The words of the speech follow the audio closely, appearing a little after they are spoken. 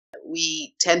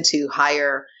We tend to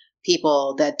hire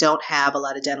people that don't have a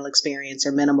lot of dental experience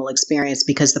or minimal experience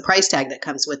because the price tag that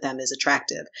comes with them is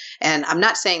attractive. And I'm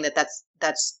not saying that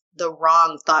that's the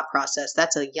wrong thought process.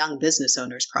 That's a young business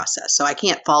owner's process. So I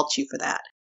can't fault you for that.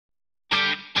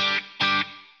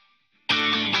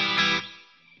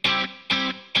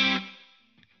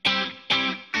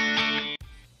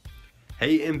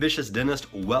 Hey, ambitious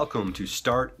dentist, welcome to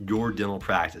Start Your Dental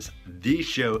Practice, the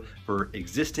show for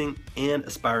existing and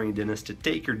aspiring dentists to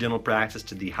take your dental practice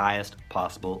to the highest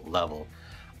possible level.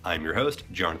 I'm your host,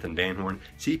 Jonathan Van Horn,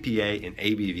 CPA and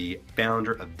ABV,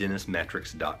 founder of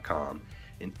dentistmetrics.com.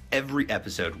 In every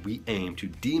episode, we aim to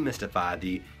demystify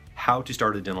the how to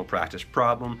start a dental practice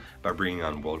problem by bringing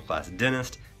on world-class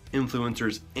dentists,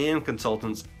 influencers, and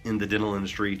consultants in the dental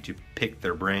industry to pick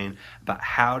their brain about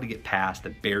how to get past the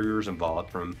barriers involved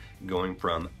from going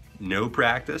from no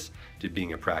practice to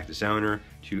being a practice owner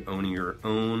to owning your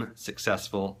own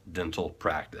successful dental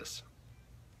practice.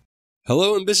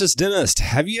 Hello, ambitious dentist.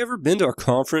 Have you ever been to a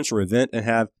conference or event and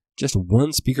have just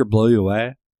one speaker blow you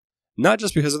away? Not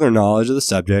just because of their knowledge of the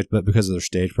subject, but because of their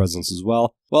stage presence as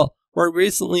well. Well, while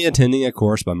recently attending a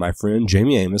course by my friend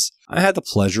Jayme Amos, I had the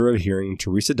pleasure of hearing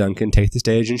Teresa Duncan take the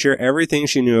stage and share everything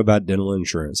she knew about dental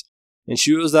insurance. And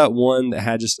she was that one that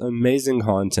had just amazing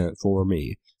content for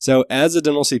me. So as a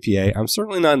dental CPA, I'm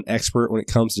certainly not an expert when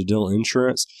it comes to dental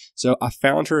insurance, so I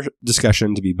found her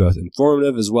discussion to be both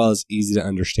informative as well as easy to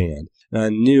understand. And I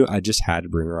knew I just had to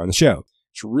bring her on the show.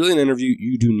 It's really an interview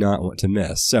you do not want to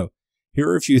miss. So here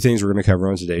are a few things we're going to cover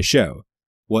on today's show.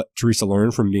 What Teresa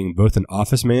learned from being both an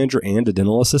office manager and a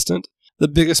dental assistant, the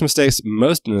biggest mistakes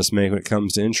most dentists make when it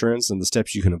comes to insurance and the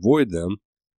steps you can avoid them,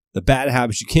 the bad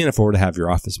habits you can't afford to have your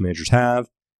office managers have,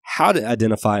 how to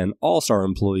identify an all-star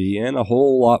employee, and a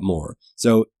whole lot more.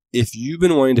 So if you've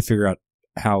been wanting to figure out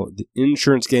how the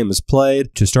insurance game is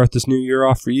played to start this new year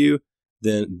off for you,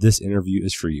 then this interview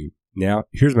is for you. Now,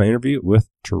 here's my interview with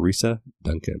Teresa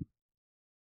Duncan.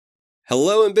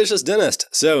 Hello, ambitious dentist.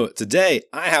 So today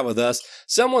I have with us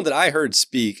someone that I heard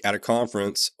speak at a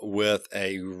conference with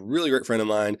a really great friend of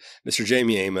mine, Mr.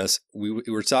 Jayme Amos. We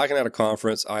were talking at a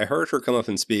conference. I heard her come up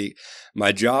and speak.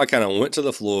 My jaw kind of went to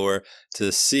the floor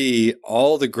to see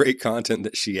all the great content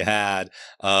that she had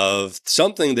of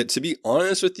something that, to be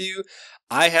honest with you,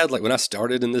 I had, like, when I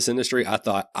started in this industry, I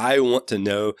thought I want to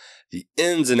know the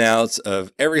ins and outs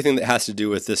of everything that has to do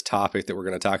with this topic that we're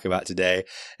going to talk about today.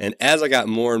 And as I got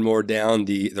more and more down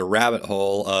the rabbit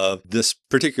hole of this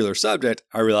particular subject,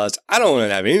 I realized I don't want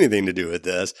to have anything to do with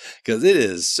this because it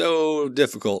is so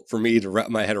difficult for me to wrap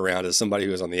my head around as somebody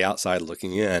who is on the outside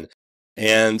looking in.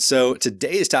 And so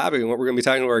today's topic and what we're going to be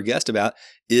talking to our guest about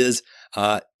is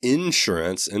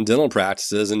insurance and dental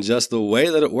practices and just the way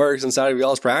that it works inside of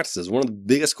y'all's practices. One of the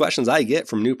biggest questions I get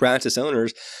from new practice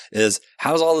owners is,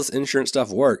 how's all this insurance stuff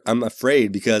work? I'm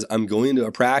afraid because I'm going to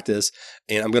a practice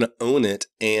and I'm going to own it,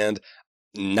 and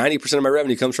 90% of my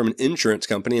revenue comes from an insurance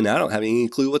company and I don't have any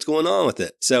clue what's going on with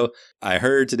it. So I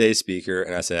heard today's speaker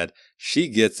and I said, she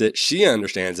gets it. She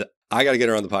understands it. I got to get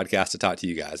her on the podcast to talk to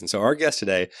you guys. And so our guest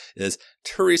today is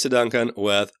Teresa Duncan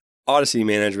with Odyssey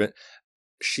Management.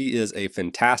 She is a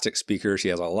fantastic speaker. She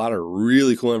has a lot of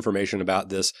really cool information about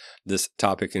this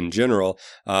topic in general.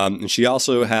 And she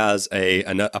also has a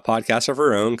podcast of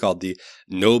her own called the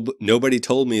Nobody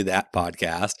Told Me That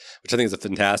podcast, which I think is a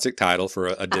fantastic title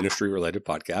for a dentistry related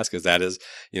podcast, because that is,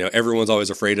 everyone's always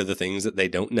afraid of the things that they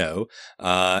don't know.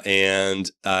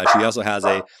 And she also has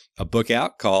a book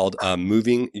out called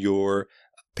Moving Your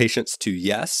Patients to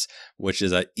Yes, which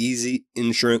is a easy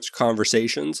insurance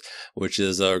conversations, which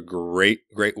is a great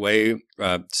way,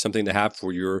 something to have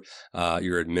for your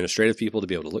administrative people to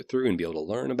be able to look through and be able to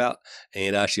learn about.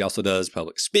 And she also does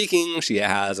public speaking. She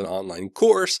has an online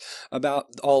course about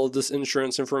all of this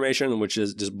insurance information, which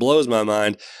is just blows my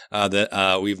mind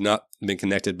that we've not been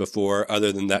connected before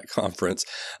other than that conference.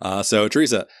 So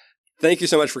Teresa, thank you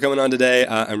so much for coming on today.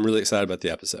 I'm really excited about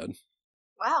the episode.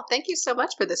 Wow, thank you so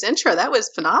much for this intro. That was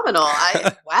phenomenal.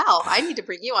 Wow, I need to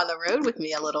bring you on the road with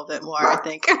me a little bit more, I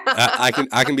think. I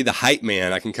can be the hype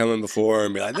man. I can come in before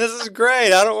and be like, this is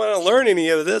great. I don't want to learn any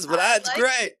of this, but that's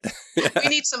great. We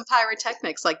need some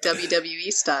pyrotechnics like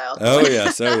WWE style. Oh,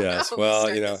 yes. Well,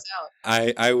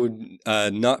 I would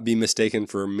not be mistaken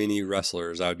for many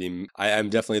wrestlers. I am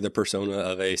definitely the persona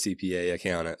of a CPA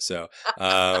accountant. So,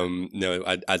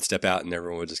 I'd step out and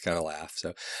everyone would just kind of laugh.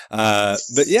 So,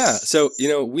 but yeah, so,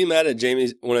 we met at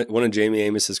one of Jayme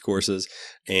Amos's courses,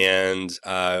 and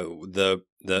the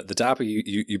topic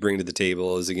you bring to the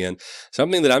table is, again,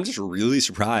 something that I'm just really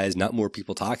surprised not more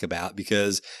people talk about,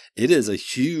 because it is a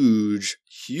huge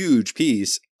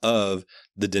piece of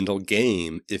the dental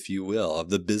game, if you will, of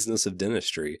the business of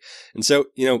dentistry. And so,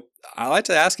 I like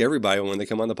to ask everybody when they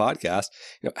come on the podcast,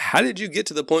 how did you get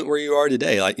to the point where you are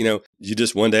today? Like, you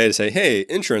just one day to say, hey,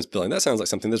 insurance billing, that sounds like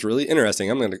something that's really interesting.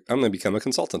 I'm going to become a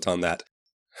consultant on that.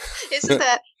 Isn't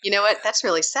that, you know what? That's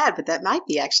really sad, but that might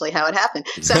be actually how it happened.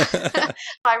 So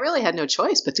I really had no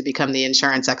choice but to become the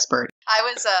insurance expert. I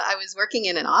was working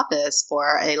in an office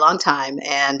for a long time,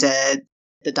 and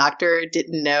the doctor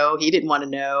didn't know. He didn't want to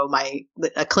know.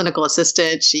 A clinical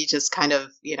assistant, she just kind of,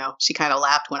 she kind of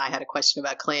laughed when I had a question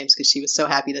about claims because she was so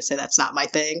happy to say that's not my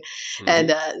thing. Mm-hmm.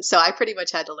 And so I pretty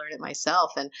much had to learn it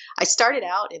myself. And I started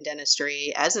out in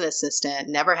dentistry as an assistant,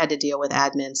 never had to deal with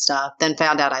admin stuff, then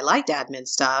found out I liked admin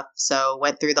stuff. So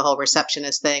went through the whole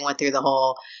receptionist thing, went through the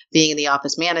whole being the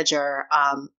office manager.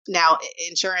 Now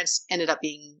insurance ended up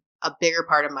being a bigger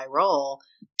part of my role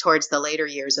towards the later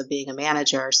years of being a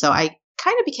manager. So I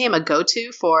kind of became a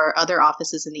go-to for other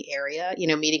offices in the area,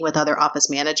 meeting with other office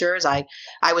managers. I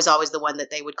was always the one that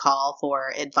they would call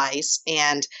for advice,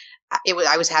 and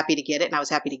I was happy to get it, and I was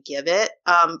happy to give it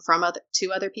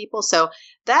to other people. So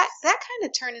that kind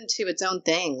of turned into its own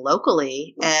thing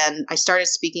locally, and I started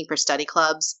speaking for study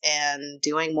clubs and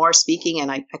doing more speaking,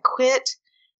 and I quit.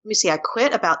 Let me see, I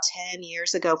quit about 10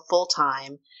 years ago full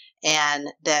time, and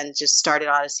then just started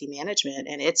Odyssey Management,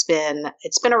 and it's been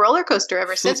a roller coaster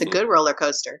ever since. A good roller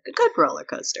coaster.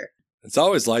 It's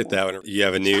always like that when you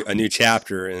have a new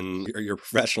chapter in your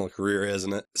professional career,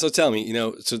 isn't it? So tell me,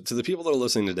 so to the people that are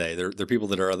listening today, they're people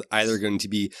that are either going to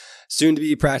be soon to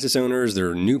be practice owners,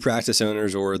 they're new practice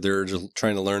owners, or they're just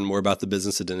trying to learn more about the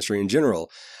business of dentistry in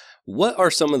general. What are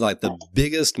some of the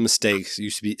biggest mistakes you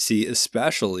see,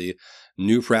 especially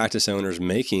new practice owners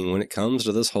making when it comes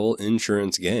to this whole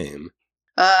insurance game?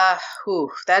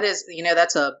 That is,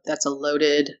 that's a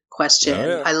loaded question. Oh,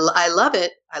 yeah. I love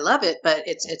it, but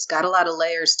it's got a lot of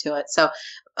layers to it. So,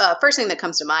 first thing that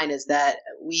comes to mind is that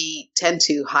we tend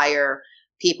to hire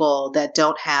people that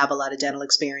don't have a lot of dental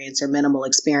experience or minimal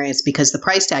experience because the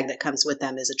price tag that comes with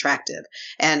them is attractive.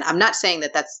 And I'm not saying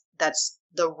that that's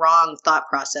the wrong thought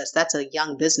process. That's a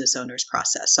young business owner's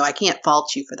process. So I can't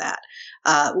fault you for that.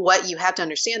 What you have to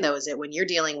understand, though, is that when you're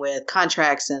dealing with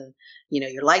contracts and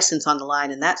your license on the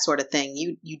line and that sort of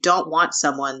thing, you don't want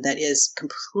someone that is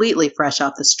completely fresh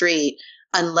off the street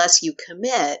unless you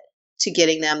commit to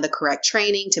getting them the correct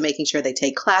training, to making sure they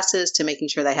take classes, to making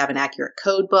sure they have an accurate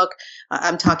code book.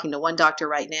 I'm talking to one doctor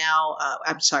right now.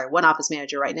 One office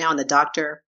manager right now, and the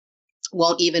doctor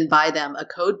won't even buy them a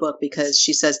code book because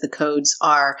she says the codes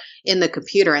are in the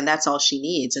computer and that's all she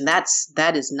needs. And that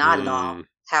is not at all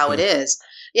how it is.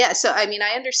 Yeah. So, I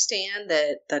understand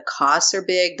that the costs are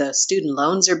big. The student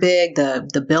loans are big.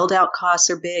 The build out costs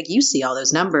are big. You see all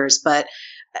those numbers, but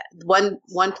one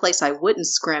place I wouldn't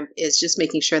scrimp is just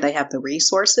making sure they have the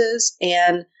resources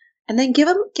and then get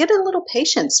a little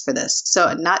patience for this.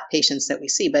 So not patience that we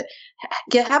see, but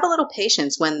have a little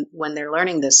patience when they're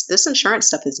learning this. This insurance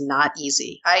stuff is not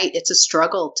easy. It's a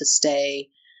struggle to stay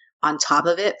on top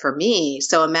of it for me.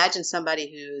 So imagine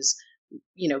somebody who's,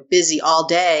 busy all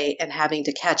day and having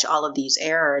to catch all of these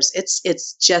errors.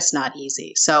 It's just not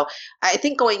easy. So I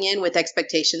think going in with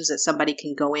expectations that somebody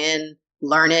can go in,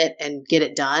 learn it and get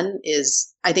it done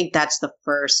I think that's the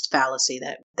first fallacy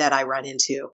that I run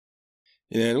into.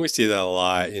 And we see that a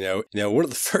lot. One of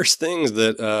the first things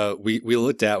that we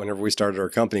looked at whenever we started our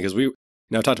company, because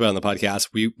I've talked about it on the podcast,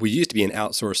 we used to be an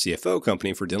outsourced CFO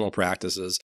company for dental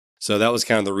practices. So that was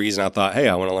kind of the reason I thought, hey,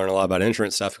 I want to learn a lot about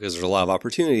insurance stuff because there's a lot of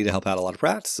opportunity to help out a lot of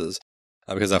practices.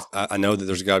 Because I know that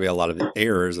there's got to be a lot of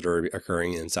errors that are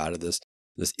occurring inside of this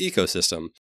ecosystem.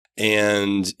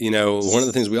 And, one of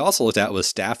the things we also looked at was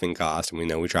staffing costs.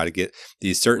 And we try to get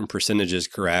these certain percentages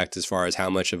correct as far as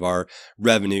how much of our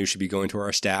revenue should be going to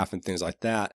our staff and things like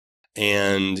that.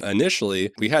 And initially,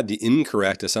 we had the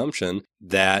incorrect assumption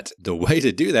that the way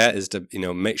to do that is to,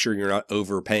 make sure you're not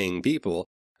overpaying people.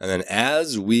 And then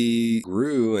as we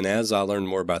grew and as I learned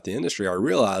more about the industry, I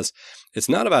realized it's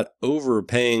not about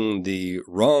overpaying the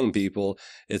wrong people.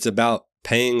 It's about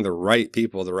paying the right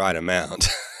people the right amount.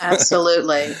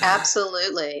 Absolutely.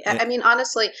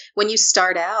 Honestly, when you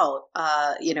start out,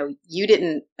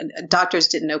 doctors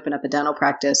didn't open up a dental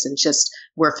practice and just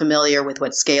were familiar with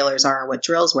what scalars are or what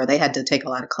drills were. They had to take a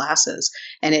lot of classes,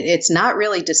 and it's not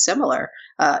really dissimilar.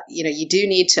 You do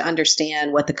need to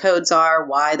understand what the codes are,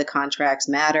 why the contracts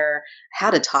matter, how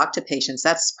to talk to patients.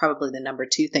 That's probably the number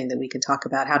 2 thing that we can talk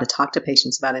about, how to talk to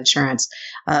patients about insurance.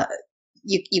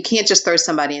 You can't just throw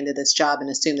somebody into this job and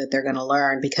assume that they're going to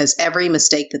learn, because every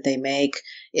mistake that they make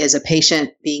is a patient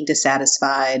being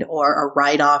dissatisfied or a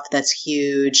write-off that's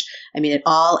huge. It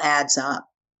all adds up.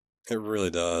 It really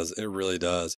does. It really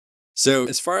does. So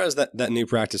as far as that new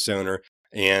practice owner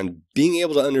and being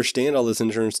able to understand all this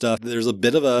insurance stuff, there's a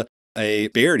bit of a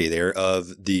parity there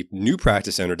of the new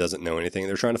practice owner doesn't know anything.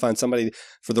 They're trying to find somebody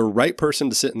for the right person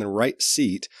to sit in the right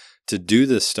seat to do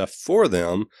this stuff for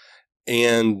them.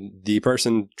 And the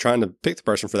person trying to pick the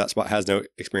person for that spot has no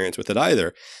experience with it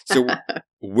either. So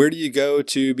where do you go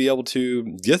to be able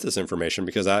to get this information?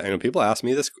 Because people ask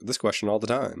me this question all the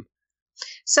time.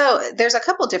 So there's a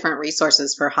couple different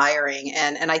resources for hiring.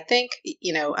 And I think,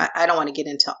 I don't want to get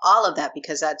into all of that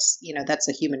because that's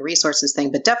a human resources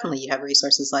thing, but definitely you have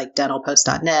resources like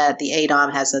dentalpost.net. The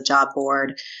ADOM has a job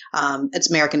board.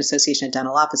 It's American Association of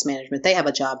Dental Office Management. They have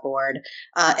a job board.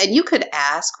 And you could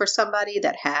ask for somebody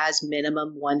that has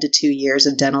minimum 1 to 2 years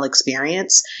of dental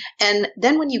experience. And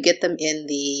then when you get them in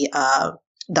the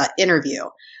interview,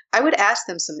 I would ask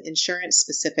them some insurance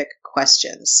specific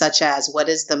questions, such as what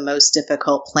is the most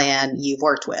difficult plan you've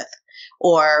worked with?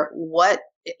 Or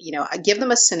I give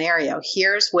them a scenario.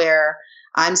 Here's where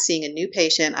I'm seeing a new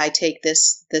patient. I take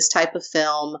this type of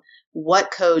film.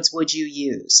 What codes would you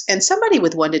use? And somebody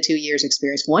with 1 to 2 years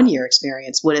experience, 1 year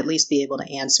experience would at least be able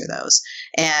to answer those.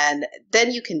 And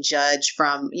then you can judge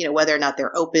from, whether or not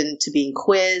they're open to being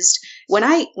quizzed. When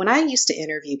I used to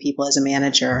interview people as a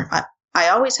manager, I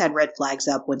always had red flags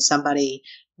up when somebody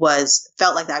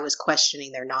felt like I was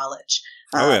questioning their knowledge.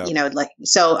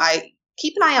 So I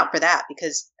keep an eye out for that,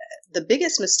 because the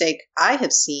biggest mistake I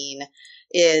have seen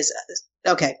is,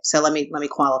 okay, so let me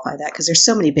qualify that, because there's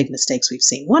so many big mistakes we've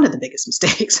seen. One of the biggest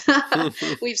mistakes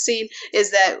we've seen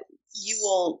is that you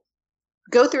will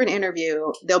go through an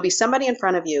interview, there'll be somebody in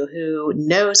front of you who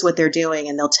knows what they're doing,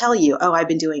 and they'll tell you, oh, I've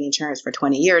been doing insurance for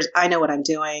 20 years. I know what I'm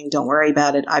doing. Don't worry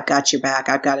about it. I've got your back.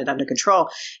 I've got it under control.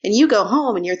 And you go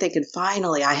home and you're thinking,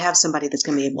 finally, I have somebody that's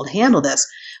going to be able to handle this.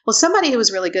 Well, somebody who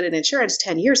was really good at insurance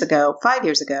 10 years ago, 5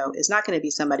 years ago, is not going to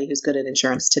be somebody who's good at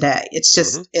insurance today. It's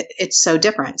just, it's so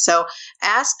different. So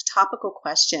ask topical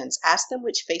questions. Ask them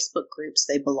which Facebook groups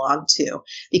they belong to,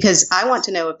 because I want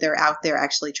to know if they're out there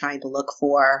actually trying to look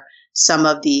for some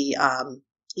of the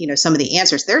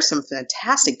answers. There's some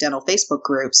fantastic dental Facebook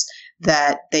groups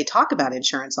that they talk about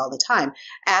insurance all the time.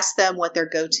 Ask them what their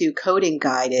go-to coding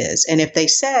guide is. And if they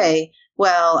say,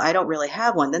 well, I don't really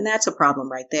have one, then that's a problem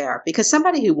right there. Because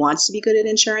somebody who wants to be good at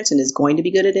insurance and is going to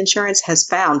be good at insurance has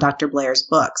found Dr. Blair's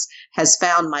books, has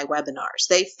found my webinars.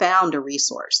 They found a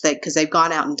resource because they've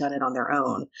gone out and done it on their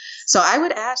own. So I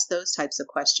would ask those types of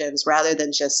questions rather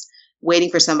than just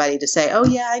waiting for somebody to say, oh,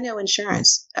 yeah, I know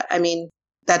insurance. I mean,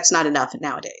 that's not enough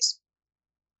nowadays.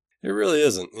 It really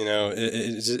isn't.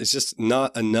 It's just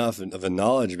not enough of a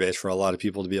knowledge base for a lot of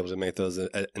people to be able to make those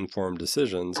informed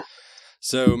decisions.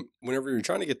 So whenever you're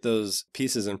trying to get those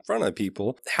pieces in front of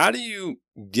people, how do you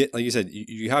get, like you said,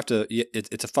 you have to,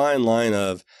 it's a fine line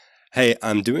of, hey,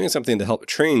 I'm doing something to help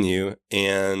train you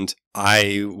and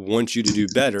I want you to do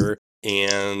better.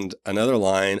 And another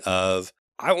line of,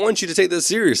 I want you to take this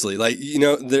seriously. Like,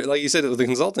 like you said, with the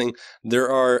consulting,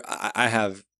 I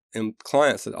have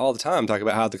clients that all the time talk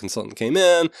about how the consultant came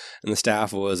in and the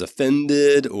staff was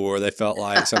offended, or they felt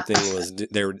like something was,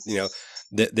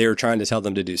 they were trying to tell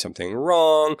them to do something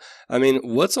wrong. I mean,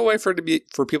 what's a way for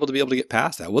people to be able to get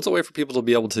past that? What's a way for people to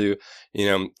be able to,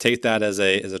 take that as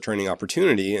a training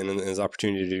opportunity and as an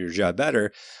opportunity to do your job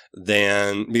better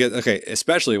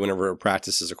especially whenever a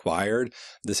practice is acquired,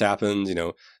 this happens,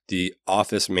 the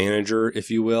office manager, if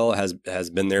you will, has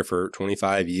been there for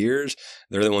 25 years.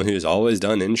 They're the one who's always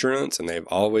done insurance and they've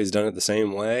always done it the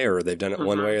same way, or they've done it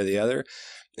one way or the other.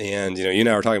 And, you and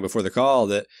I were talking before the call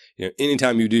that,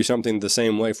 anytime you do something the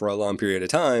same way for a long period of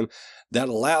time, that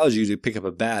allows you to pick up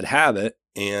a bad habit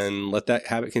and let that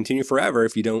habit continue forever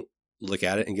if you don't look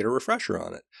at it and get a refresher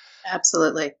on it.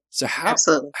 Absolutely. So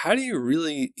how do you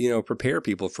really, prepare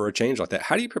people for a change like that?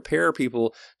 How do you prepare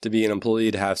people to be an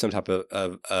employee to have some type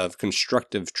of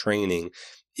constructive training,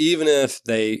 even if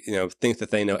they, think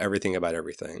that they know everything about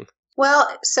everything? Well,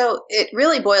 so it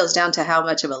really boils down to how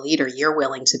much of a leader you're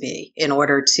willing to be in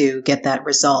order to get that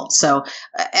result. So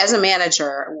as a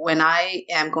manager, when I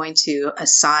am going to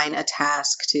assign a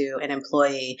task to an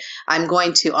employee, I'm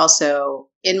going to also,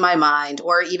 in my mind,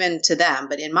 or even to them,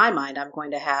 but in my mind, I'm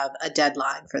going to have a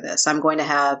deadline for this. I'm going to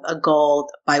have a goal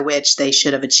by which they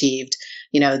should have achieved,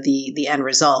 the end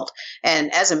result.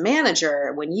 And as a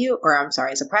manager,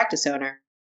 as a practice owner,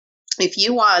 if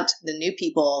you want the new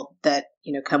people that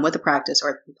come with a practice,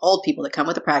 or old people that come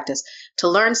with a practice to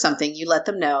learn something, you let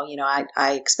them know,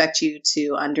 I expect you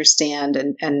to understand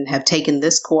and have taken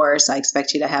this course. I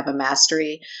expect you to have a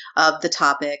mastery of the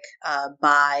topic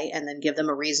by, and then give them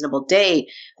a reasonable date.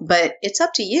 But it's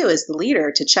up to you as the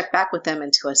leader to check back with them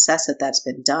and to assess that that's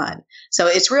been done. So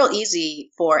it's real easy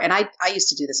and I used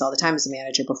to do this all the time as a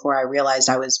manager before I realized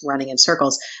I was running in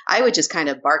circles. I would just kind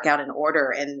of bark out an order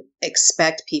and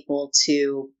expect people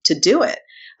to do it.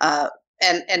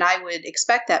 And I would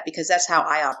expect that because that's how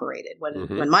I operated.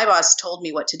 When my boss told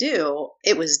me what to do,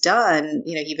 it was done.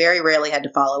 He very rarely had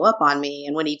to follow up on me.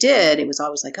 And when he did, it was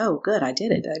always like, oh, good, I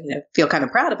did it. I feel kind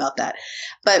of proud about that.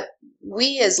 But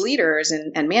we as leaders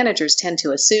and managers tend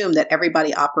to assume that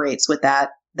everybody operates with that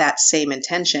same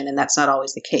intention. And that's not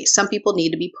always the case. Some people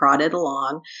need to be prodded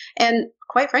along. And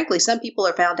quite frankly, some people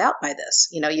are found out by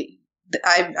this.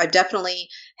 I've definitely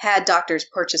had doctors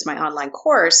purchase my online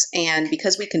course, and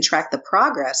because we can track the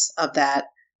progress of that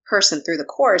person through the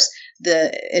course,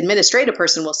 the administrative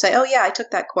person will say, oh yeah, I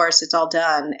took that course, it's all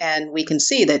done. And we can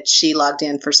see that she logged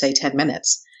in for say 10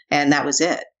 minutes and that was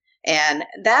it. And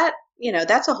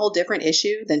that's a whole different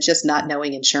issue than just not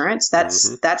knowing insurance. That's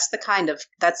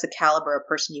the caliber of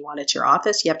person you want at your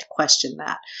office. You have to question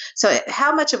that. So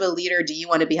how much of a leader do you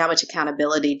want to be? How much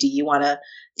accountability do you want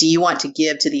to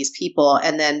give to these people?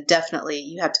 And then definitely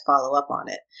you have to follow up on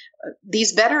it.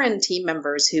 These veteran team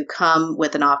members who come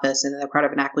with an office and they're part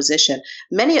of an acquisition,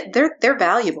 they're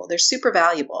valuable. They're super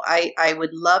valuable. I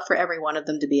would love for every one of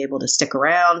them to be able to stick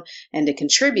around and to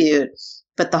contribute.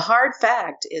 But the hard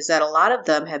fact is that a lot of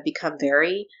them have become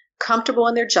very comfortable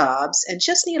in their jobs and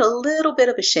just need a little bit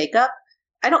of a shakeup.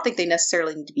 I don't think they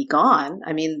necessarily need to be gone.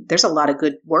 I mean, there's a lot of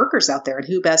good workers out there, and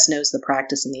who best knows the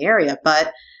practice in the area.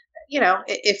 But,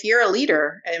 if you're a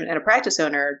leader and a practice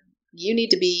owner, you need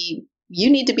to be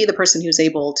the person who's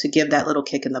able to give that little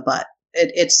kick in the butt.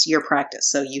 It's your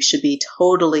practice. So you should be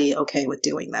totally okay with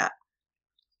doing that.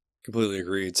 Completely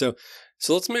agreed. So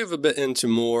let's move a bit into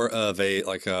more of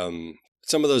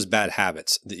some of those bad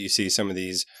habits that you see some of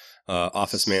these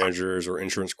office managers or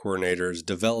insurance coordinators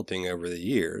developing over the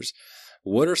years.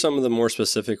 What are some of the more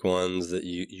specific ones that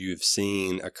you've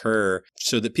seen occur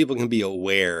so that people can be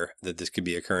aware that this could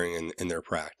be occurring in their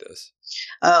practice?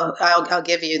 Oh, I'll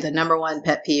give you the number one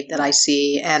pet peeve that I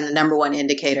see, and the number one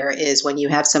indicator is when you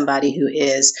have somebody who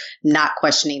is not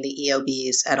questioning the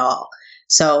EOBs at all.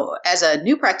 So as a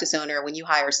new practice owner, when you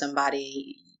hire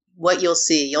somebody, what you'll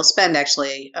see, you'll spend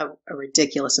actually a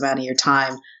ridiculous amount of your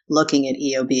time looking at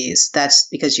EOBs. That's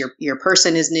because your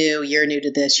person is new, you're new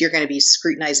to this, you're going to be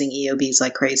scrutinizing EOBs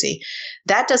like crazy.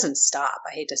 That doesn't stop.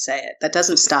 I hate to say it. That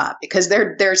doesn't stop because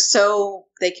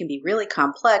they can be really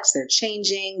complex. They're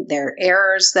changing, there are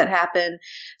errors that happen.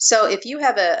 So if you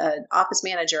have an office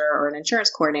manager or an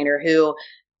insurance coordinator who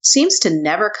seems to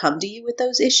never come to you with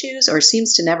those issues or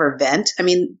seems to never vent. I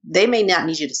mean, they may not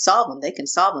need you to solve them. They can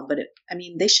solve them, but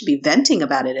they should be venting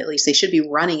about it. At least they should be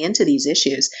running into these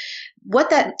issues.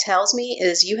 What that tells me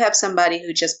is you have somebody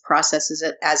who just processes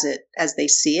it as they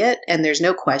see it, and there's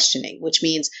no questioning, which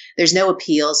means there's no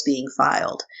appeals being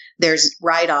filed. There's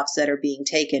write-offs that are being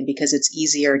taken because it's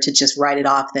easier to just write it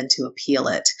off than to appeal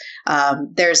it.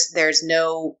 There's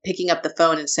no picking up the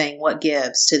phone and saying what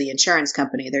gives to the insurance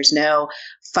company. There's no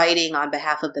fighting on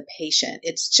behalf of the patient.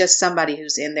 It's just somebody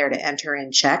who's in there to enter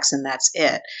in checks, and that's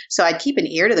it. So I'd keep an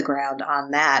ear to the ground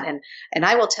on that. And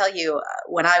I will tell you,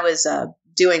 when I was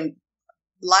doing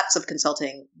lots of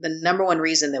consulting, the number one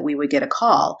reason that we would get a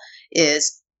call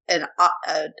is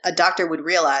a doctor would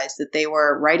realize that they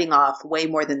were writing off way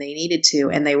more than they needed to,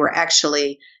 and they were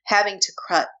actually having to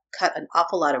cut an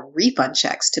awful lot of refund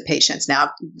checks to patients.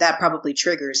 Now, that probably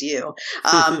triggers you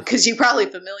because you're probably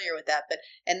familiar with that.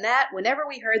 Whenever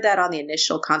we heard that on the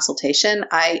initial consultation,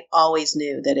 I always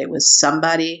knew that it was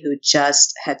somebody who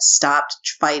just had stopped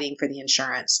fighting for the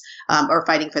insurance or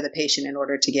fighting for the patient in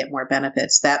order to get more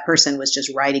benefits. That person was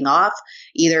just writing off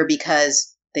either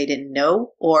because they didn't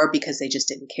know or because they just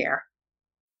didn't care.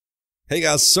 Hey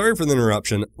guys, sorry for the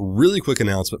interruption. Really quick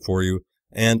announcement for you.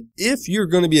 And if you're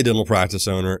going to be a dental practice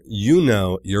owner,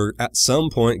 you're at some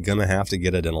point going to have to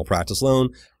get a dental practice loan,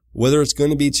 whether it's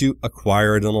going to be to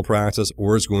acquire a dental practice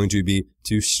or it's going to be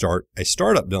to start a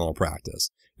startup dental practice.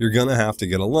 You're going to have to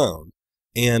get a loan.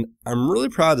 And I'm really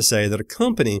proud to say that a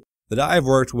company that I've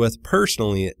worked with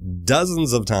personally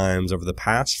dozens of times over the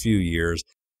past few years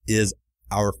is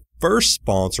our first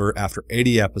sponsor after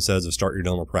 80 episodes of Start Your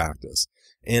Dental Practice.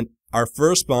 And our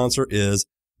first sponsor is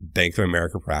Bank of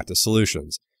America Practice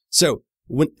Solutions. So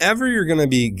whenever you're going to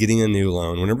be getting a new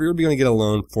loan, whenever you're going to get a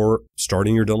loan for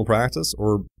starting your dental practice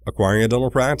or acquiring a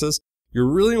dental practice, you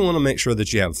really want to make sure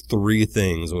that you have three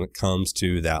things when it comes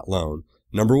to that loan.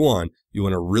 Number one, you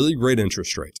want a really great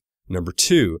interest rate. Number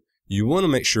two, you want to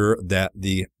make sure that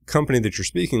the company that you're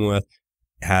speaking with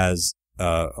has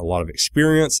a lot of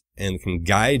experience and can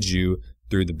guide you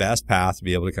through the best path to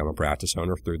be able to become a practice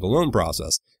owner through the loan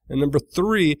process. And number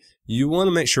three, you want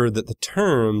to make sure that the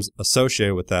terms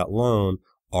associated with that loan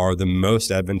are the most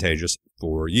advantageous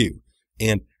for you.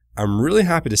 And I'm really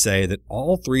happy to say that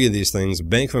all three of these things,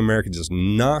 Bank of America just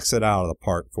knocks it out of the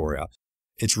park for you.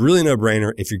 It's really no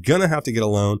brainer. If you're going to have to get a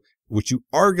loan, which you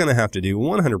are going to have to do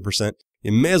 100%,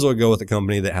 you may as well go with a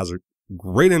company that has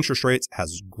great interest rates,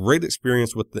 has great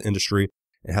experience with the industry,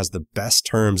 and has the best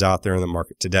terms out there in the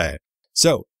market today.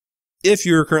 So if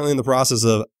you're currently in the process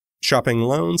of shopping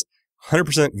loans,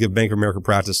 100% give Bank of America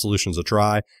Practice Solutions a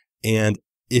try. And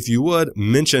if you would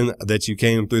mention that you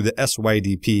came through the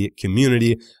SYDP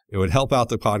community, it would help out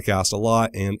the podcast a lot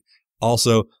and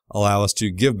also allow us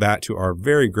to give back to our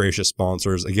very gracious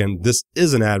sponsors. Again, this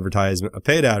is an advertisement, a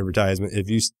paid advertisement. If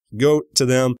you go to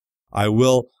them, I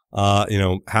will,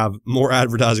 have more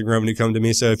advertising revenue come to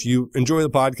me. So if you enjoy the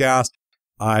podcast,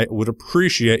 I would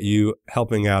appreciate you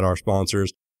helping out our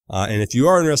sponsors. And if you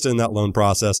are interested in that loan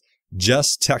process,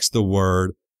 just text the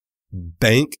word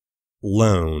bank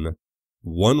loan,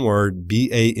 one word,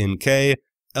 BANKLOAN,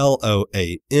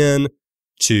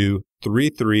 to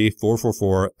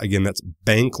 33444. Again, that's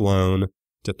bank loan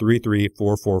to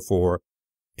 33444,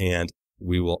 and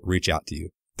we will reach out to you.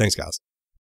 Thanks, guys.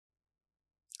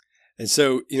 And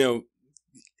so,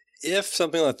 if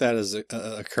something like that is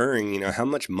occurring, how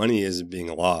much money is being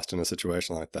lost in a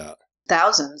situation like that?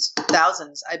 Thousands.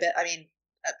 I bet. I mean,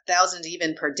 thousands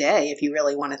even per day, if you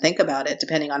really want to think about it,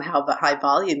 depending on how high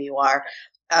volume you are.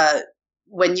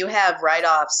 When you have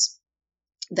write-offs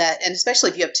and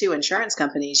especially if you have two insurance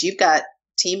companies, you've got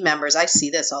team members. I see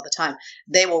this all the time.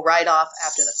 They will write off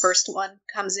after the first one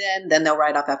comes in, then they'll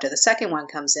write off after the second one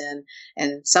comes in.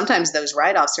 And sometimes those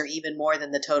write-offs are even more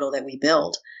than the total that we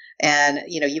billed. And,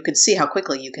 you can see how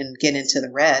quickly you can get into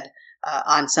the red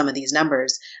on some of these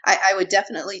numbers. I would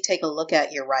definitely take a look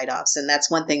at your write-offs. And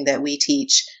that's one thing that we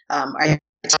teach. I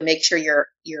make sure your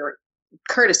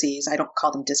courtesies, I don't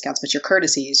call them discounts, but your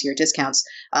courtesies, your discounts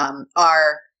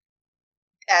are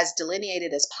as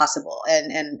delineated as possible.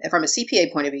 And from a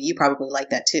CPA point of view, you probably like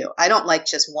that too. I don't like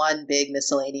just one big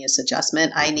miscellaneous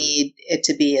adjustment. I need it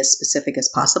to be as specific as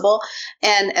possible.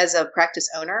 And as a practice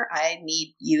owner, I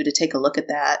need you to take a look at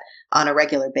that on a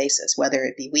regular basis, whether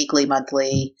it be weekly,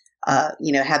 monthly, have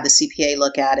the CPA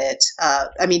look at it.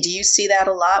 Do you see that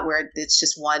a lot where it's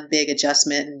just one big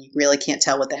adjustment and you really can't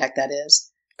tell what the heck that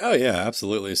is? Oh, yeah,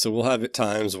 absolutely. So we'll have at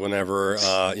times whenever,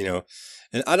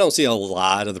 and I don't see a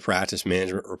lot of the practice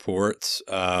management reports,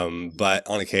 but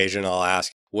on occasion I'll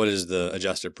ask, what is the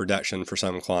adjusted production for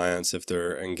some clients if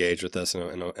they're engaged with us in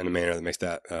a manner that makes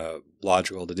that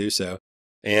logical to do so.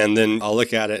 And then I'll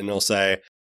look at it and it'll say,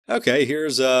 okay,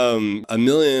 here's $1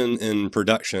 million in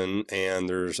production and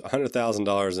there's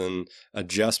 $100,000 in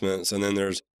adjustments, and then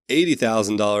there's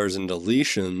 $80,000 in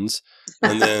deletions,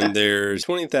 and then there's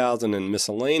 $20,000 in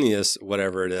miscellaneous,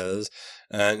 whatever it is.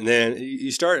 And then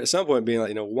you start at some point being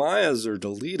like, why is there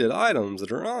deleted items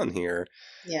that are on here?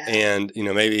 Yeah. And,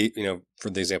 maybe, for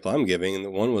the example I'm giving,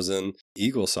 the one was in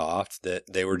EagleSoft that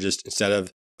they were just, instead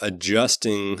of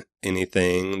adjusting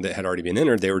anything that had already been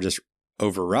entered, they were just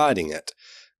overriding it.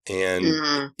 And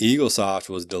EagleSoft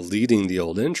was deleting the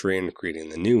old entry and creating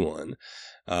the new one.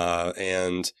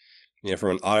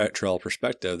 From an audit trail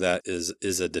perspective, that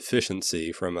is a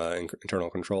deficiency from an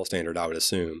internal control standard, I would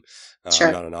assume. Sure.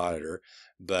 I'm not an auditor.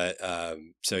 But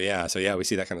so we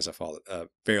see that kind of stuff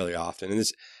fairly often.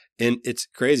 And it's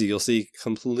crazy. You'll see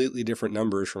completely different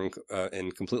numbers from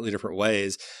in completely different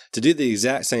ways to do the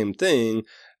exact same thing,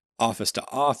 office to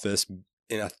office.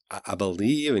 And I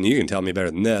believe, and you can tell me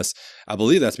better than this, I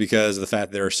believe that's because of the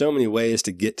fact that there are so many ways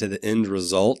to get to the end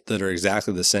result that are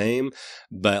exactly the same,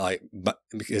 but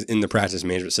because in the practice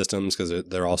management systems, because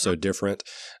they're all so different.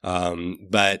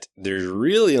 But there's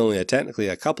really only technically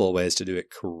a couple of ways to do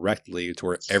it correctly to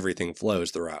where everything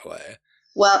flows the right way.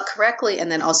 Well, correctly,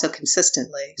 and then also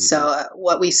consistently. Mm-hmm. So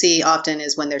what we see often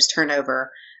is when there's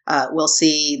turnover, we'll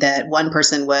see that one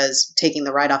person was taking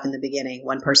the write-off in the beginning,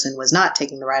 one person was not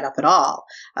taking the write-off at all.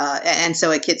 And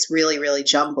so it gets really, really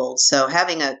jumbled. So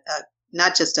having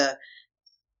not just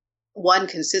one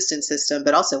consistent system,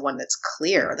 but also one that's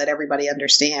clear, that everybody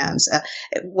understands.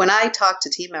 When I talk to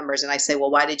team members and I say,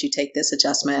 well, why did you take this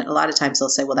adjustment? A lot of times they'll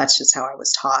say, well, that's just how I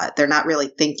was taught. They're not really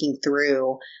thinking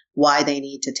through why they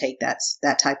need to take that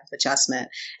type of adjustment.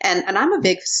 And I'm a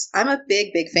big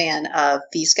fan of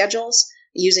fee schedules.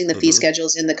 using the fee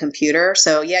schedules in the computer.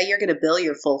 So yeah, you're going to bill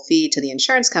your full fee to the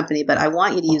insurance company, but I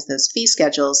want you to use those fee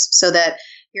schedules so that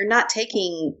you're not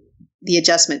taking the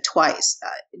adjustment twice.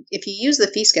 If you use the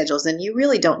fee schedules, then you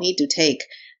really don't need to take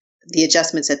the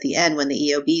adjustments at the end when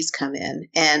the EOBs come in.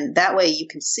 And that way you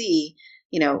can see,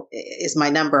 is my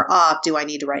number off? Do I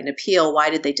need to write an appeal? Why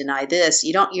did they deny this?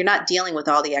 You're not dealing with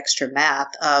all the extra math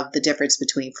of the difference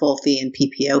between full fee and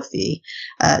PPO fee.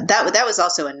 That was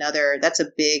also that's a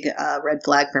big red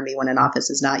flag for me when an office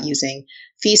is not using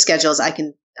fee schedules. I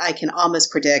can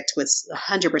almost predict with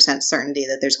 100% certainty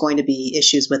that there's going to be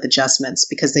issues with adjustments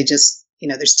because they just,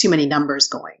 there's too many numbers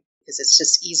going, because it's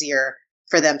just easier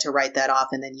for them to write that off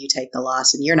and then you take the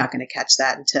loss, and you're not going to catch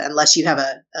that unless you have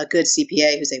a good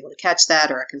CPA who's able to catch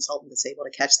that, or a consultant that's able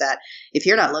to catch that. If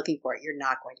you're not looking for it, you're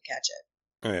not going to catch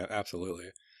it. Oh yeah,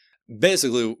 absolutely.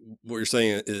 Basically, what you're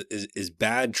saying is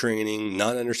bad training,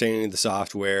 not understanding the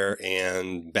software,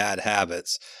 and bad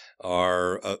habits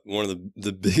are one of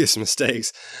the biggest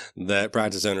mistakes that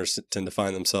practice owners tend to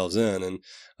find themselves in.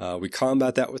 And we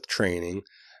combat that with training.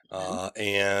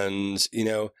 And,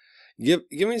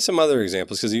 give me some other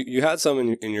examples, because you had some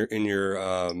in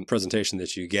your presentation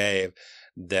that you gave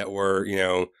that were,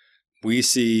 we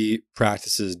see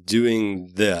practices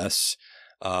doing this,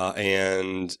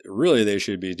 and really they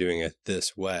should be doing it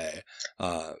this way.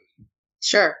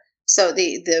 Sure. So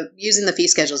the using the fee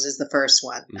schedules is the first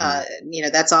one.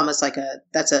 That's almost like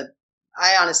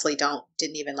I honestly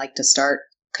didn't even like to start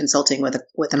consulting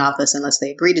with an office unless they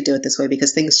agree to do it this way,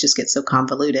 because things just get so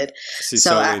convoluted. I see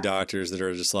so many doctors that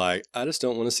are just like, I just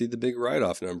don't want to see the big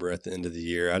write-off number at the end of the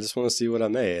year. I just want to see what I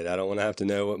made. I don't want to have to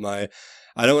know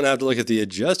I don't want to have to look at the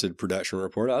adjusted production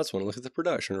report. I just want to look at the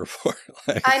production report.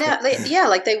 I know.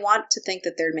 Like they want to think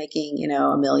that they're making,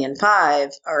 $1.5 million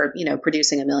or,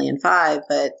 producing $1.5 million,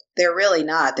 but they're really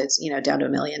not. That's, down to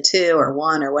 $1.2 million or $1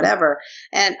 million or whatever.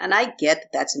 And I get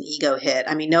that that's an ego hit.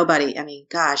 I mean,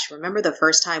 gosh, remember the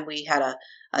first time we had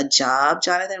a job,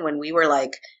 Jonathan, when we were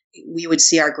like, we would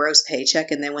see our gross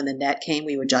paycheck, and then when the net came,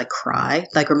 we would like cry.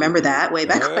 Like, remember that way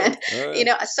back when,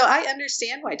 so I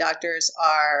understand why doctors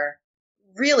are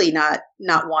really not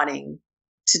wanting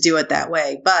to do it that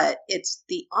way, but it's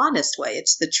the honest way.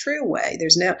 It's the true way.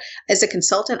 As a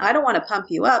consultant, I don't want to pump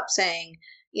you up saying,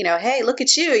 hey, look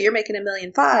at you're making $1.5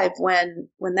 million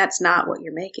when that's not what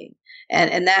you're making.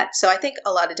 So I think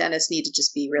a lot of dentists need to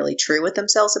just be really true with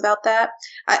themselves about that.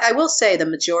 I will say the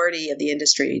majority of the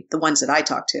industry, the ones that I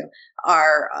talk to,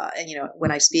 are,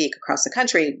 when I speak across the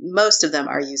country, most of them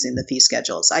are using the fee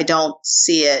schedules. I don't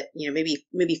see it,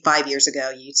 maybe 5 years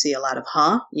ago, you'd see a lot of,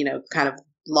 kind of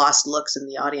lost looks in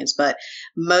the audience, but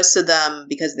most of them,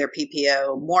 because they're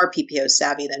more PPO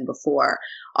savvy than before,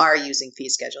 are using fee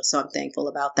schedules. So I'm thankful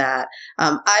about that.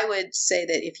 I would say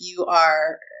that if you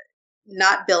are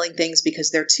not billing things because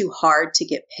they're too hard to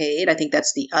get paid, I think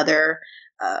that's the other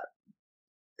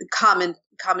common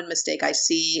mistake I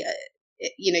see.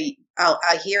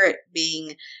 I hear it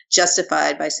being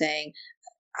justified by saying,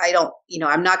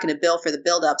 I'm not going to bill for the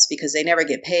buildups because they never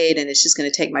get paid, and it's just going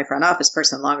to take my front office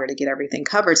person longer to get everything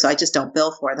covered. So I just don't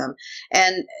bill for them.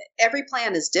 And every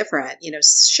plan is different.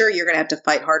 Sure, you're going to have to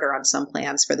fight harder on some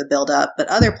plans for the buildup, but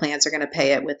other plans are going to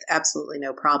pay it with absolutely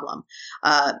no problem.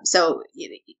 So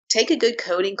take a good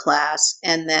coding class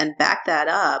and then back that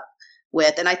up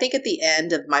and I think at the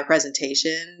end of my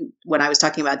presentation, when I was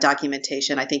talking about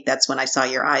documentation, I think that's when I saw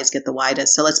your eyes get the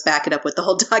widest. So let's back it up with the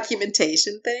whole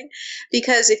documentation thing,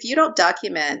 because if you don't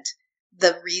document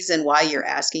the reason why you're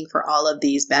asking for all of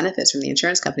these benefits from the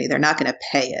insurance company, they're not going to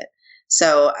pay it.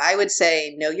 So I would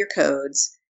say know your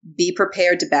codes, be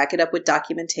prepared to back it up with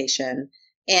documentation,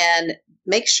 and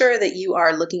make sure that you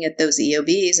are looking at those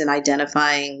EOBs and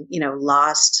identifying,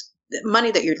 lost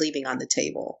money that you're leaving on the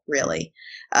table, really.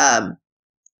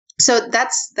 So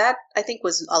that I think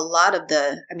was a lot of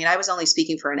I was only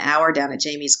speaking for an hour down at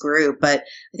Jayme's group, but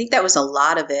I think that was a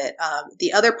lot of it.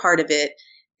 The other part of it,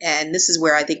 and this is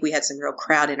where I think we had some real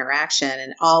crowd interaction,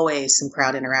 and always some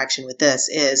crowd interaction with this,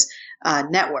 is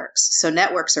networks. So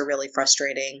networks are really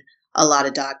frustrating a lot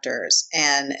of doctors,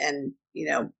 and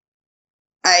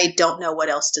I don't know what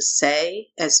else to say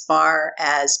as far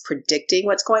as predicting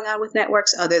what's going on with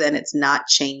networks, other than it's not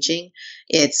changing.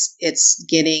 It's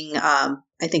getting,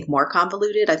 I think, more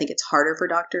convoluted. I think it's harder for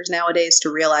doctors nowadays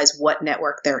to realize what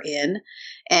network they're in.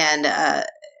 And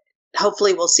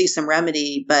hopefully we'll see some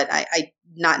remedy, but I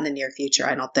not in the near future,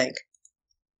 I don't think.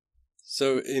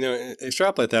 So,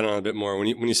 extrapolate that on a bit more. When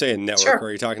you say a network, sure,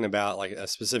 are you talking about like a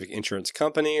specific insurance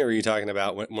company, or are you talking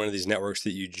about one of these networks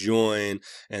that you join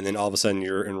and then all of a sudden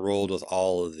you're enrolled with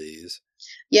all of these?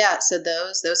 Yeah. So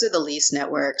those are the lease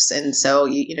networks. And so,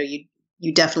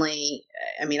 you definitely,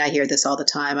 I mean, I hear this all the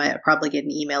time. I probably get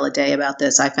an email a day about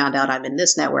this. I found out I'm in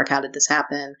this network. How did this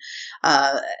happen?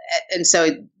 Uh, and so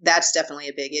that's definitely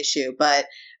a big issue. But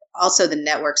also the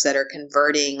networks that are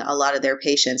converting a lot of their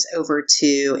patients over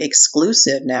to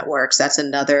exclusive networks. That's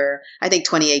another, I think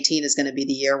 2018 is going to be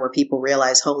the year where people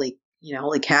realize, holy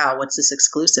cow, what's this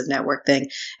exclusive network thing?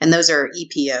 And those are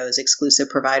EPOs, exclusive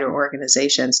provider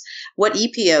organizations. What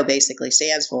EPO basically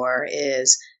stands for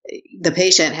is the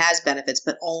patient has benefits,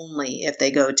 but only if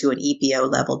they go to an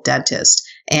EPO level dentist.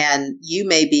 And you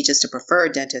may be just a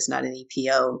preferred dentist, not an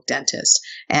EPO dentist.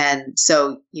 And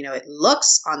so, it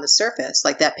looks on the surface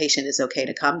like that patient is okay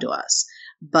to come to us,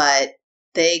 but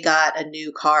they got a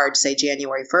new card, say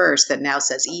January 1st, that now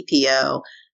says EPO,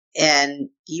 and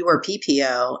you were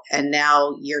PPO, and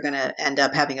now you're going to end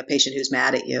up having a patient who's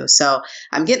mad at you. So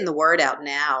I'm getting the word out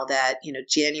now that,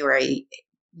 January,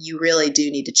 you really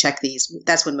do need to check these.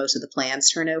 That's when most of the plans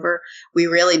turn over. We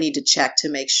really need to check to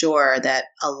make sure that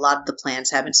a lot of the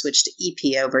plans haven't switched to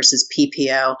EPO versus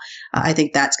PPO. I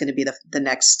think that's going to be the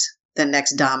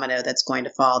next domino that's going to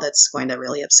fall. That's going to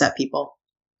really upset people.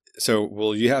 So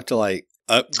will you have to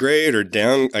upgrade or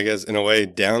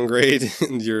downgrade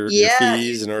your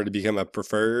fees in order to become a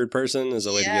preferred person as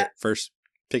a way to get first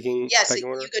picking? Yeah, so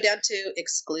order? You go down to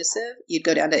exclusive. You'd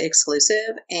go down to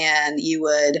exclusive, and you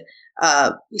would.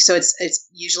 So it's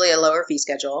usually a lower fee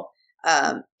schedule.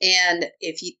 And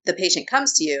if the patient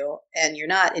comes to you and you're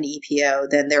not an EPO,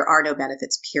 then there are no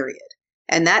benefits, period.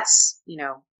 And that's,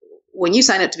 when you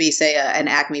sign up to be, say, an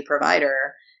Acme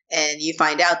provider, and you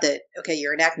find out that, okay,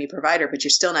 you're an Acme provider, but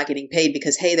you're still not getting paid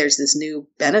because, hey, there's this new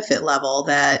benefit level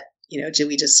that,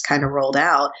 we just kind of rolled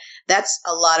out. That's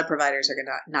a lot of providers are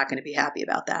not going to be happy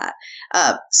about that.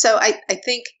 So I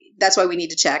think that's why we need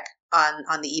to check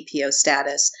on the EPO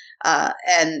status.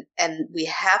 And we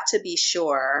have to be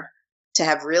sure to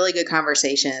have really good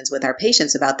conversations with our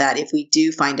patients about that if we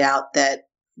do find out that,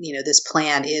 this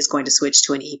plan is going to switch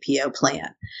to an EPO plan.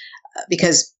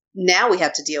 Because now we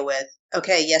have to deal with,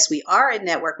 okay, yes, we are in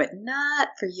network, but not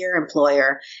for your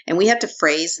employer. And we have to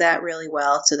phrase that really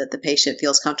well so that the patient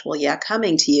feels comfortable,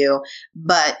 coming to you.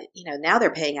 But, now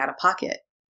they're paying out of pocket.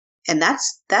 And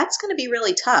that's going to be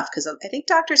really tough because I think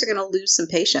doctors are going to lose some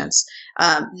patients,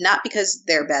 not because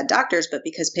they're bad doctors, but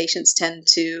because patients tend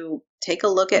to take a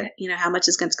look at, how much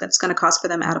it's going to cost for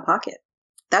them out of pocket.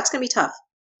 That's going to be tough.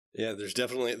 Yeah, there's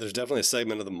definitely a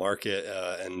segment of the market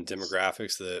and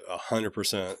demographics that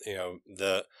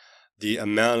 100%, the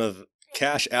amount of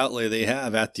cash outlay they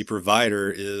have at the provider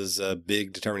is a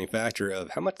big determining factor of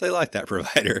how much they like that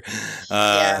provider,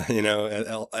 at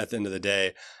the end of the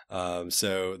day.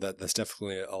 So that's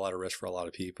definitely a lot of risk for a lot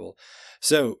of people.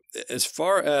 So as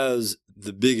far as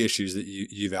the big issues that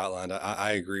you've outlined,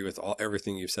 I agree with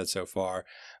everything you've said so far.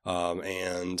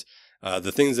 And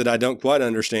the things that I don't quite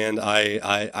understand,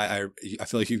 I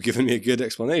feel like you've given me a good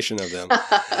explanation of them.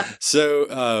 So,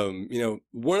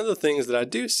 one of the things that I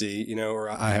do see, or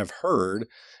I have heard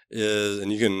is,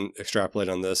 and you can extrapolate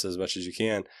on this as much as you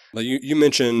can, but you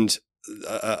mentioned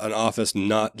an office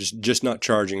not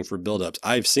charging for buildups.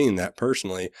 I've seen that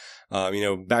personally.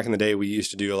 Back in the day, we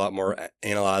used to do a lot more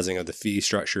analyzing of the fee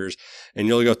structures, and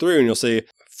you'll go through and you'll see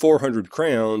 400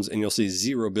 crowns and you'll see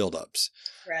 0 buildups.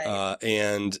 Right.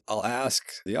 And I'll ask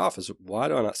the office, why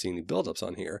do I not see any buildups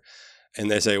on here? And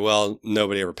they say, well,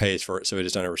 nobody ever pays for it, so we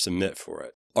just don't ever submit for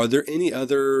it. Are there any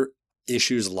other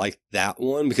issues like that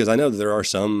one? Because I know that there are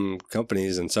some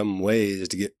companies and some ways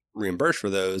to get reimbursed for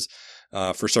those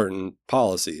for certain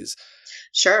policies.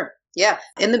 Sure. Yeah.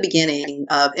 In the beginning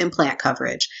of implant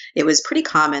coverage, it was pretty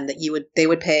common that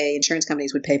insurance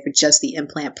companies would pay for just the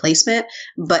implant placement,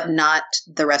 but not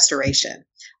the restoration.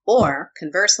 Or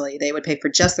conversely, they would pay for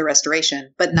just the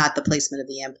restoration, but not the placement of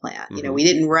the implant. Mm-hmm. We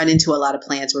didn't run into a lot of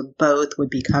plans where both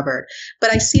would be covered.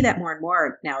 But I see that more and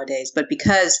more nowadays. But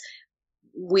because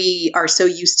we are so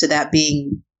used to that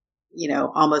being,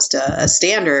 almost a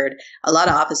standard, a lot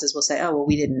of offices will say, oh, well,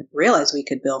 we didn't realize we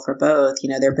could bill for both.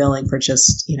 They're billing for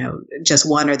just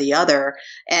one or the other.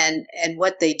 And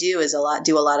what they do is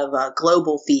do a lot of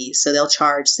global fees. So they'll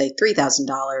charge, say,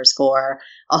 $3,000 for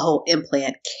a whole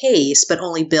implant case, but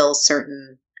only bill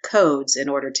certain codes in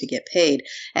order to get paid.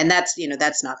 And that's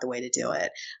not the way to do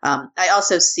it. I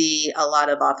also see a lot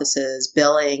of offices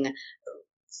billing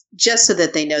just so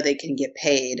that they know they can get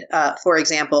paid. For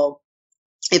example,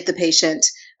 if the patient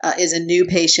is a new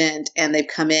patient and they've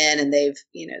come in and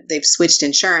they've switched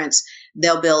insurance,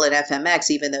 they'll bill at FMX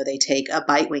even though they take a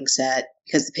bite wing set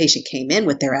because the patient came in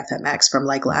with their FMX from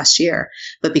last year.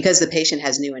 But because the patient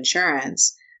has new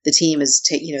insurance, the team is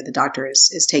the doctor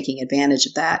is taking advantage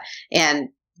of that. And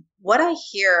what I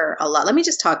hear a lot, let me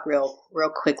just talk real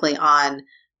quickly on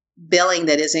billing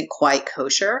that isn't quite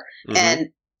kosher. Mm-hmm.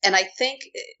 And I think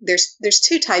there's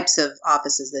two types of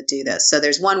offices that do this. So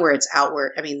there's one where it's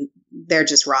outward. I mean, they're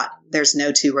just rotten. There's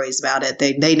no two ways about it.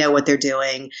 They know what they're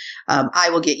doing. I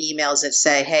will get emails that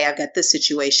say, "Hey, I've got this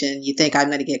situation. You think I'm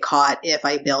going to get caught if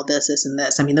I bill this, and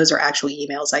this?" I mean, those are actual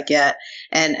emails I get.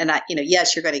 And I,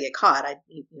 yes, you're going to get caught.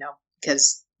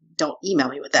 Because don't email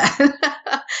me with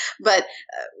that. But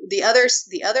the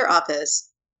other office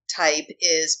type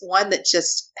is one that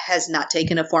just has not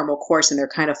taken a formal course and they're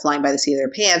kind of flying by the seat of their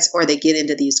pants, or they get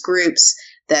into these groups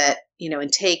that,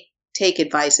 and take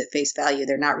advice at face value.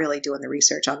 They're not really doing the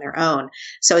research on their own.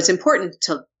 So it's important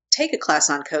to take a class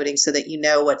on coding so that you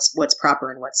know what's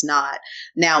proper and what's not.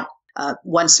 Now,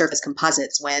 one surface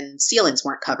composites when ceilings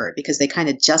weren't covered because they kind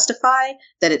of justify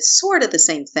that it's sort of the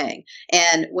same thing.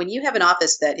 And when you have an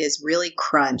office that is really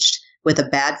crunched with a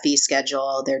bad fee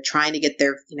schedule, they're trying to get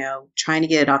trying to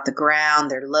get it off the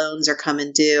ground, their loans are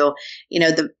coming due,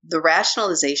 the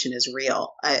rationalization is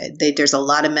real. There's a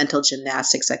lot of mental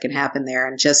gymnastics that can happen there,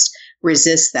 and just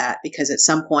resist that, because at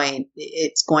some point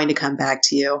it's going to come back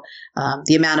to you.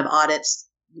 The amount of audits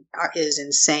is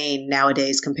insane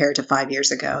nowadays compared to 5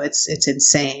 years ago. It's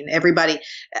insane. Everybody,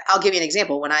 I'll give you an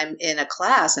example. When I'm in a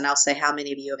class and I'll say, "How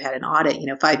many of you have had an audit?"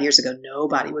 5 years ago,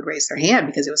 nobody would raise their hand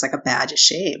because it was like a badge of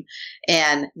shame.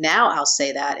 And now I'll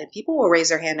say that and people will raise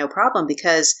their hand no problem,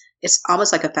 because it's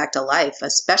almost like a fact of life,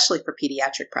 especially for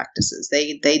pediatric practices.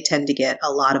 They tend to get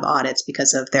a lot of audits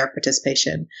because of their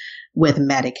participation with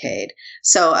Medicaid.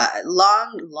 So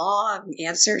long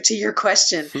answer to your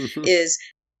question is,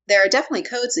 there are definitely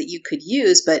codes that you could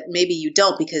use, but maybe you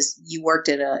don't because you worked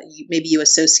maybe you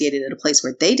associated at a place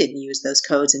where they didn't use those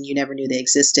codes and you never knew they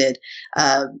existed.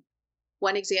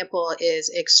 One example is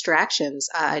extractions.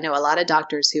 I know a lot of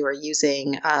doctors who are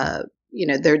using,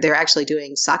 they're actually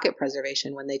doing socket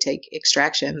preservation when they take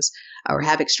extractions or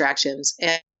have extractions.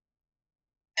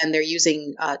 And they're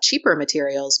using cheaper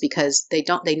materials because they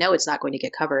know it's not going to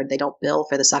get covered. They don't bill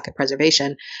for the socket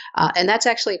preservation. And that's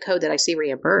actually a code that I see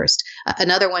reimbursed.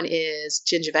 Another one is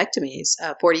gingivectomies,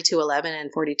 4211 and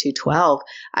 4212.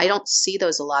 I don't see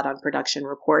those a lot on production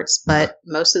reports, but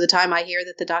most of the time I hear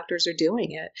that the doctors are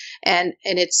doing it. And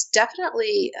it's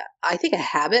definitely, I think, a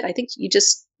habit. I think you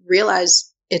just realize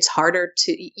you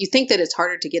think that it's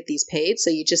harder to get these paid, so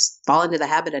you just fall into the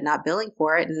habit of not billing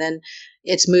for it, and then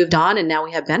it's moved on, and now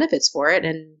we have benefits for it,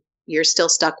 and you're still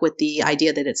stuck with the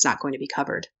idea that it's not going to be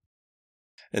covered.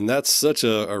 And that's such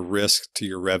a risk to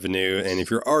your revenue. And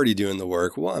if you're already doing the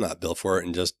work, why not bill for it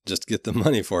and just get the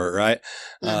money for it, right?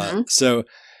 Mm-hmm. So,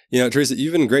 Teresa,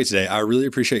 you've been great today. I really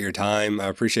appreciate your time. I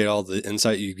appreciate all the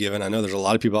insight you've given. I know there's a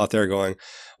lot of people out there going,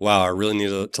 "Wow, I really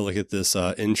need to look at this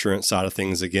insurance side of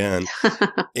things again."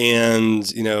 And,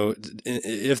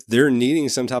 if they're needing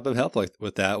some type of help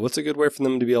with that, what's a good way for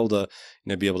them to be able to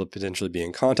potentially be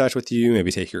in contact with you,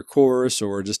 maybe take your course,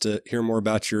 or just to hear more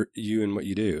about you and what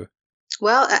you do?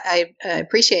 Well, I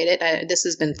appreciate it. This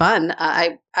has been fun.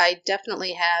 I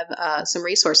definitely have some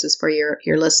resources for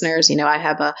your listeners. I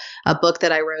have a book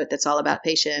that I wrote that's all about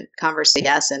patient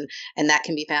conversation, and that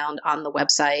can be found on the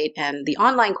website. And the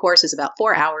online course is about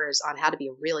 4 hours on how to be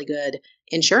a really good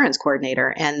insurance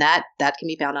coordinator, and that can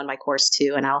be found on my course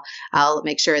too. And I'll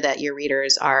make sure that your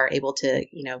readers are able to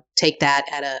take that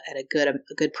at a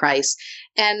good price.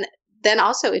 And then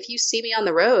also, if you see me on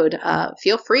the road,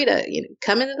 feel free to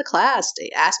come into the class,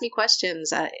 ask me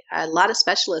questions. A lot of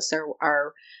specialists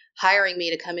are hiring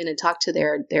me to come in and talk to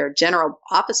their general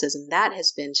offices, and that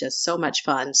has been just so much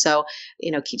fun. So,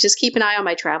 just keep an eye on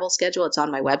my travel schedule. It's on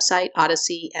my website,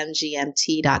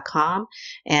 odysseymgmt.com.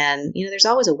 And there's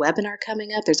always a webinar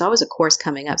coming up. There's always a course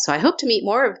coming up. So I hope to meet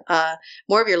more of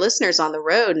your listeners on the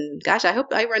road. And gosh, I hope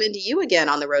I run into you again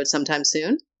on the road sometime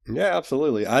soon. Yeah,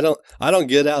 absolutely. I don't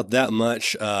get out that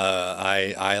much.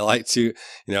 I like to,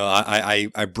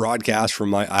 I broadcast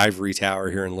from my ivory tower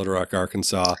here in Little Rock,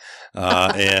 Arkansas,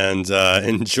 and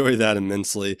enjoy that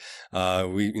immensely.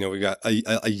 We got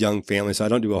a young family, so I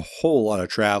don't do a whole lot of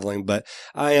traveling, but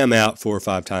I am out 4 or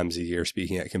 5 times a year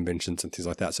speaking at conventions and things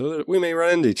like that. So we may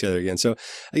run into each other again. So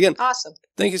again, awesome.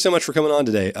 Thank you so much for coming on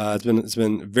today. It's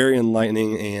been very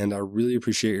enlightening, and I really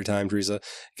appreciate your time, Teresa.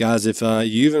 Guys, if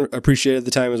you've appreciated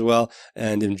the time as well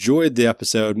and enjoyed the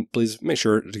episode, please make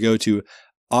sure to go to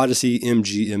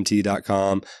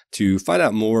odysseymgmt.com to find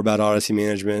out more about Odyssey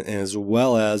Management, as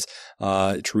well as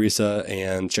Teresa,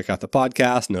 and check out the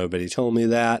podcast. Nobody Told Me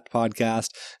That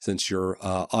podcast, since you're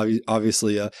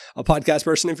obviously a podcast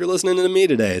person if you're listening to me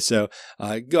today. So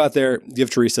go out there, give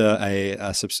Teresa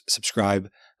a subscribe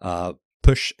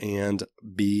push and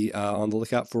be on the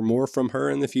lookout for more from her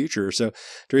in the future. So,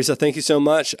 Teresa, thank you so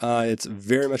much. It's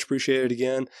very much appreciated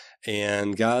again.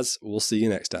 And guys, we'll see you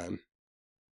next time.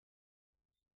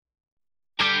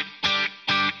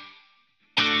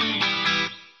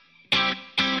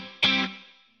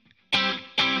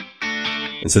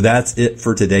 And so that's it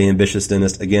for today, Ambitious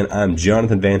Dentist. Again, I'm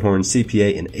Jonathan Van Horn,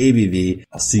 CPA and ABV.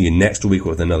 I'll see you next week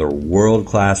with another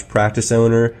world-class practice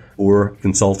owner or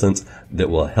consultant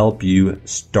that will help you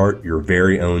start your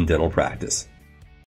very own dental practice.